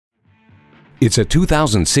It's a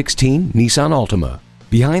 2016 Nissan Altima.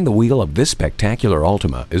 Behind the wheel of this spectacular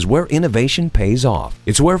Altima is where innovation pays off.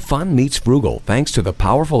 It's where fun meets frugal thanks to the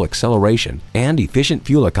powerful acceleration and efficient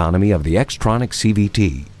fuel economy of the Xtronic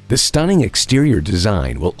CVT. The stunning exterior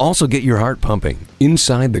design will also get your heart pumping.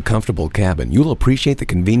 Inside the comfortable cabin, you'll appreciate the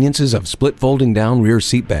conveniences of split folding down rear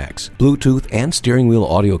seat backs, Bluetooth and steering wheel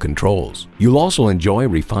audio controls. You'll also enjoy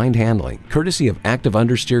refined handling, courtesy of active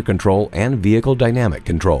understeer control and vehicle dynamic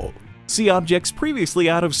control. See objects previously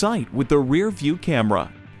out of sight with the rear view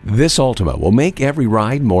camera. This Altima will make every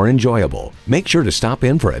ride more enjoyable. Make sure to stop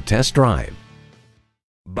in for a test drive.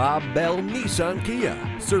 Bell Nissan Kia,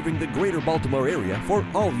 serving the greater Baltimore area for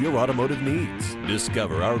all your automotive needs.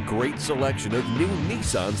 Discover our great selection of new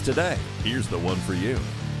Nissans today. Here's the one for you.